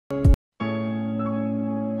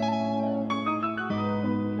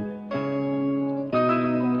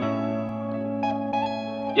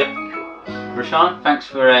Rushian, thanks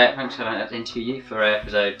for having us interview you for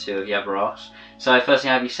episode 2 of YABA Asks. So firstly,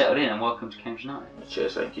 how have you settled in and welcome to Cambridge United?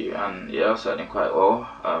 Cheers, thank you. And yeah, I've settled in quite well.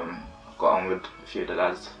 I've got on with a few of the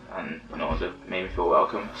lads and they've made me feel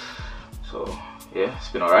welcome. So yeah, it's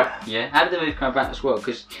been alright. Yeah, how did the move come about as well?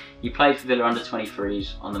 Because you played for Villa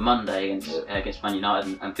under-23s on the Monday against Man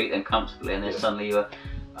United and beat them comfortably, and then suddenly you were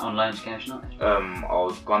on loan to Cambridge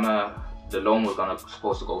United. The loan was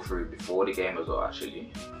supposed to go through before the game as well,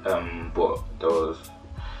 actually, but there was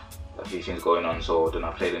a few things going on, so then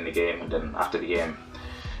I played in the game, and then after the game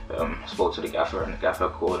spoke to the gaffer, and the gaffer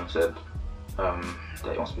called and said that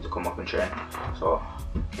he wants me to come up and train, so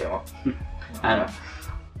I came up.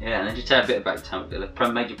 And then just tell a bit about your time at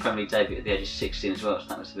Villa. Made your Premier League debut at the age of 16 as well, so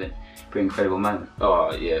that must have been a pretty incredible moment.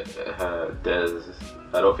 Oh yeah,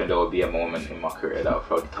 I don't think there would be a moment in my career that would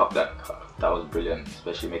probably top that. That was brilliant,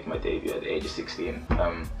 especially making my debut at the age of 16.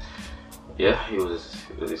 Yeah, it was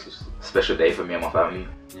a special day for me and my family.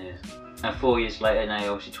 Yeah. And 4 years later, now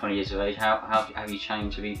you're obviously 20 years of age, how have you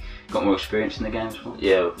changed? Have you got more experience in the game as well?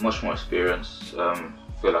 Yeah, much more experience.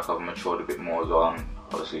 Feel like I've matured a bit more as well, and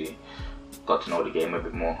obviously got to know the game a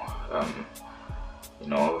bit more.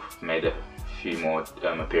 I've made a few more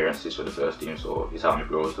appearances for the first team, so it's helped me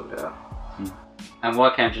grow as a player. And why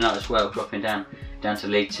Cambridge United as well, dropping down to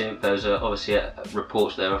League 2? There's obviously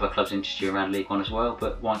reports there of other clubs interested you around League 1 as well,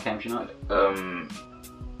 but why Cambridge United?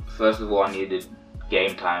 First of all, I needed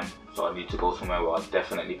game time, so I needed to go somewhere where I was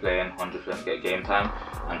definitely playing 100% get game time.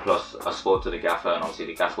 And plus, I spoke to the gaffer, and obviously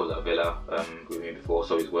the gaffer was at Villa with me before,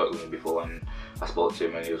 so he's worked with me before, and I spoke to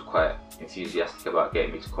him, and he was quite enthusiastic about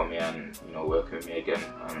getting me to come here and working with me again.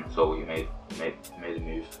 And so he made the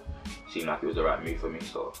move. Seemed like it was the right move for me,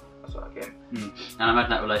 so that's why I came. And I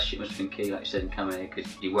imagine that relationship must have been key, like you said, in coming here,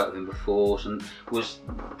 because you worked with him before. So was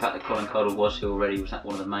the fact that Colin Codle was here already, was that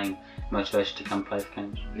one of the main motivations to come play for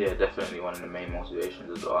Cambridge? Yeah, definitely one of the main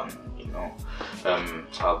motivations as well. And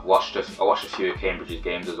I've watched a few of Cambridge's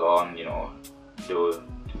games as well, and they were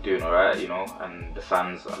doing alright, and the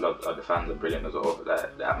fans, the fans are brilliant as well.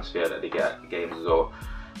 The atmosphere that they get at the games as well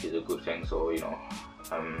is a good thing. So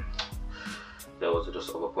there was just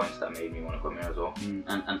other points that made me want to come here as well.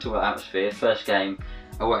 And talk about atmosphere, first game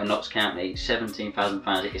away in Notts County, 17,000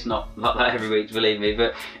 fans. It's not like that every week, believe me,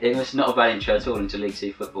 but it was not a bad intro at all into League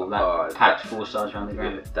 2 football. That packed 4 stars around the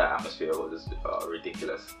ground. Yeah, that atmosphere was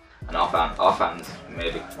ridiculous. And our fans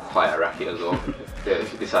made it quite a racket as well.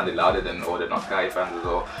 they sounded louder than all the Notts County fans as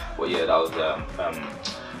well. But yeah, that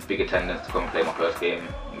was big attendance to come and play my first game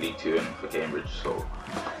in League 2 and for Cambridge.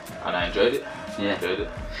 And I enjoyed it. Yeah. Enjoyed it.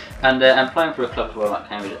 And playing for a club as well like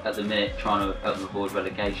Cambridge at the minute, trying to avoid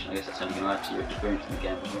relegation, I guess that's only going to add to your experience in the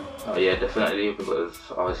game as well. Oh yeah, definitely, because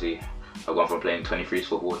obviously I've gone from playing 23s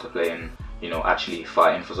football to playing, actually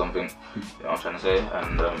fighting for something. You know what I'm trying to say?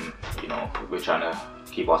 And we're trying to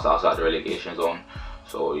keep ourselves out of the relegation zone.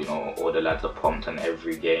 So all the lads are pumped, and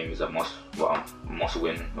every game is a must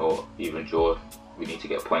win or even draw. We need to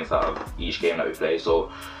get points out of each game that we play.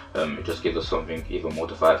 So it just gives us something even more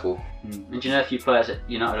to fight for. And do you know a few players at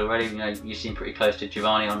United already? You seem pretty close to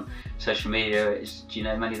Giovanni on social media. Do you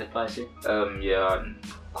know many of the players here? Yeah, I'm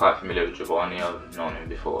quite familiar with Giovanni. I've known him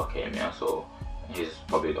before I came here, so he's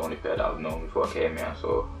probably the only player that I've known before I came here.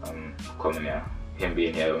 So coming here, him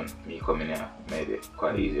being here and me coming here made it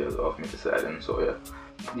quite easier as well for me to settle in. So yeah.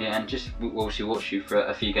 Yeah, and just we'll obviously watch you for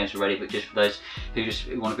a few games already, but just for those who just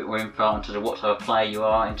want a bit more info into what type of player you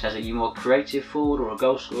are, in terms of, are you more creative forward or a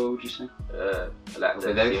goal scorer, would you say? I like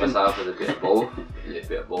to see myself as a bit of both. A little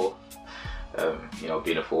bit of both.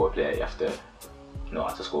 Being a forward player, you have to know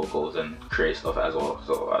how to score goals and create stuff as well.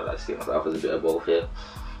 So I like to see myself as a bit of both, yeah.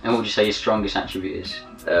 And what would you say your strongest attribute is?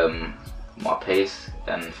 My pace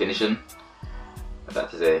and finishing. I'd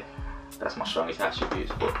like to say that's my strongest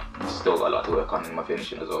attributes, but still got a lot to work on in my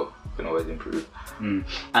finishing as well. Can always improve.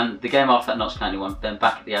 And the game after that Notts County one, then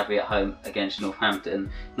back at the Abbey at home against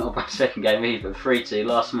Northampton. Not a bad second game either, 3-2,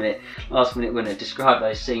 last minute winner. Describe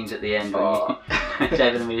those scenes at the end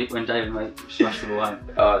when David smashed the ball home.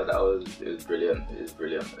 It was brilliant. It was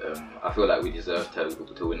brilliant. I feel like we deserved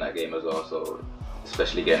to win that game as well. So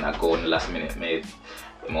especially getting that goal in the last minute made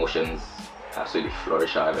emotions absolutely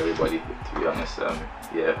flourish out of everybody, to be honest.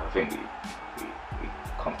 Yeah, I think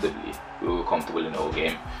we were comfortable in the whole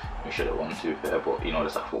game. We should have won, to be fair, but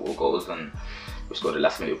that's how football goes, and we scored the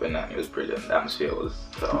last minute win, and it was brilliant. The atmosphere was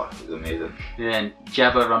amazing. Yeah, and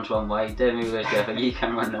Jabo runs one way, Demi was Jabo, you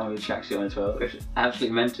can run on with tracksuit on as well. It was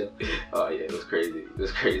absolutely mental. Oh yeah, it was crazy. It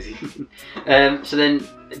was crazy. So then,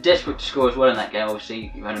 desperate to score as well in that game.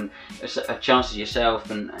 Obviously, you had a chances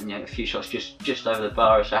yourself, and a few shots just over the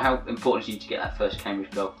bar. So how important is it to get that first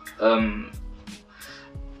Cambridge goal?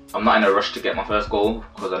 I'm not in a rush to get my first goal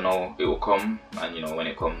because I know it will come, and you know when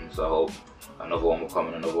it comes, I hope another one will come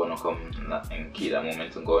and another one will come, and keep that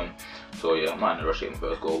momentum going. So yeah, I'm not in a rush to get my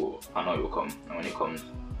first goal. I know it will come, and when it comes,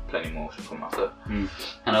 plenty more should come after. And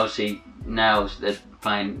obviously now they're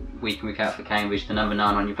playing week in week out for Cambridge, the number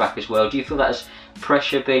 9 on your back as well. Do you feel that as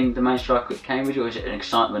pressure being the main striker at Cambridge, or is it an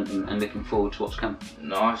excitement and looking forward to what's coming?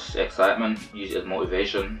 No, it's excitement. Use it as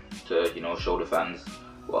motivation to, you know, show the fans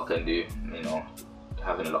what I can do. You know,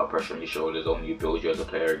 having a lot of pressure on your shoulders only builds you as a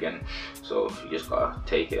player again. So you just gotta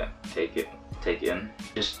take it in.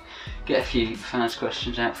 Just get a few fans'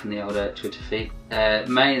 questions out from the old Twitter feed.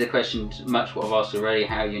 Mainly the questions, much what I've asked already.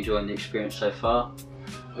 How are you enjoying the experience so far?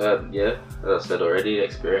 Yeah, as I said already, the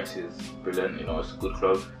experience is brilliant. You know, it's a good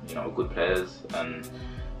club. You know, good players, and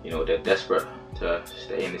you know they're desperate to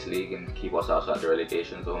stay in this league and keep us outside the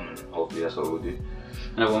relegation zone. And hopefully that's what we'll do.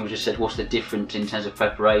 Another one we just said, what's the difference in terms of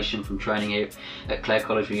preparation from training here at Clare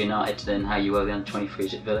College with United to then how you were the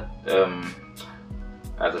under-23s at Villa?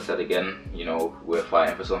 As I said again, you know, we're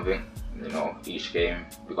fighting for something. You know, each game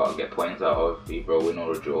we got to get points out of, either a win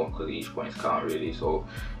or a draw, because each points count really. So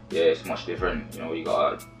yeah, it's much different. You know, you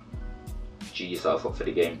got to G yourself up for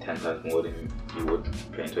the game 10 times more than you would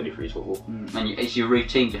playing 23s football. And is your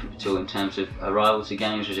routine different at all in terms of arrival to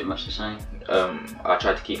games, or is it much the same? I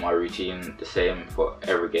try to keep my routine the same for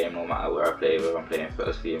every game, no matter where I play, whether I'm playing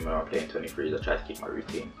first team or I'm playing 23s. I try to keep my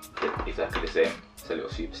routine exactly the same. It's a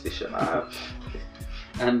little superstition I have.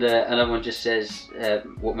 And another one just says,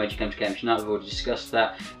 what made you come to Cambridge United? We've already discussed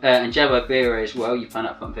that. And Jabo Ibehre as well, you found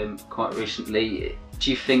out from him quite recently. Do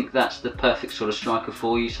you think that's the perfect sort of striker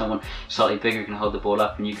for you? Someone slightly bigger who can hold the ball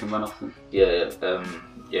up and you can run off them? Yeah,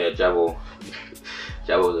 Jabo's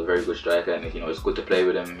a very good striker, and you know it's good to play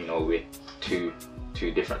with him. You know, with two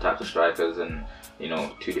different types of strikers, and you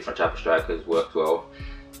know 2 different types of strikers works well.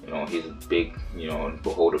 You know, he's big, you know, and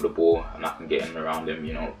hold up the ball, and I can get him around him.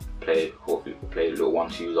 You know, hopefully play little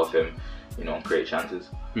 1-2s off him. You know, and create chances.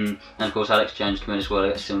 And of course, Alex Jones came in as well,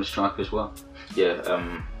 a similar striker as well. Yeah.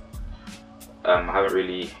 I haven't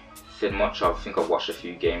really seen much. I think I've watched a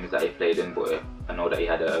few games that he played in, but I know that he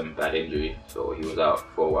had a bad injury, so he was out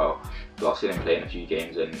for a while. But I've seen him play in a few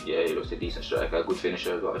games, and yeah, he looks a decent striker, a good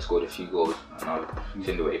finisher. But I scored a few goals, and I've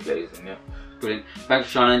seen the way he plays, and yeah. Brilliant. Back to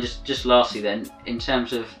Sean, and just lastly then, in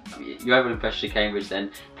terms of your overall impression of Cambridge,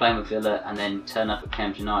 then playing with Villa and then turn up at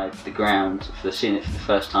Cambridge United, the ground, seeing it for the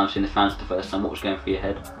first time, seeing the fans for the first time, what was going through your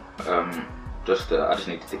head? I just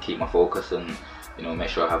needed to keep my focus and, you know, make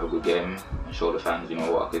sure I have a good game and show the fans, you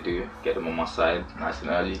know, what I could do, get them on my side nice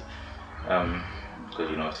and early.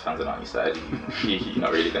 Because you know, if the fans are not on your side, you're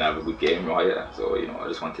not really gonna have a good game, right? So you know, I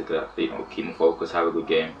just wanted to, you know, keep my focus, have a good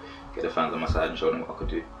game, get the fans on my side, and show them what I could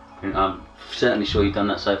do. I'm certainly sure you've done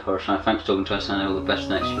that so far, Rushian. Thanks for talking to us, and all the best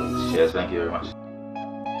next year. Cheers, thank you very much.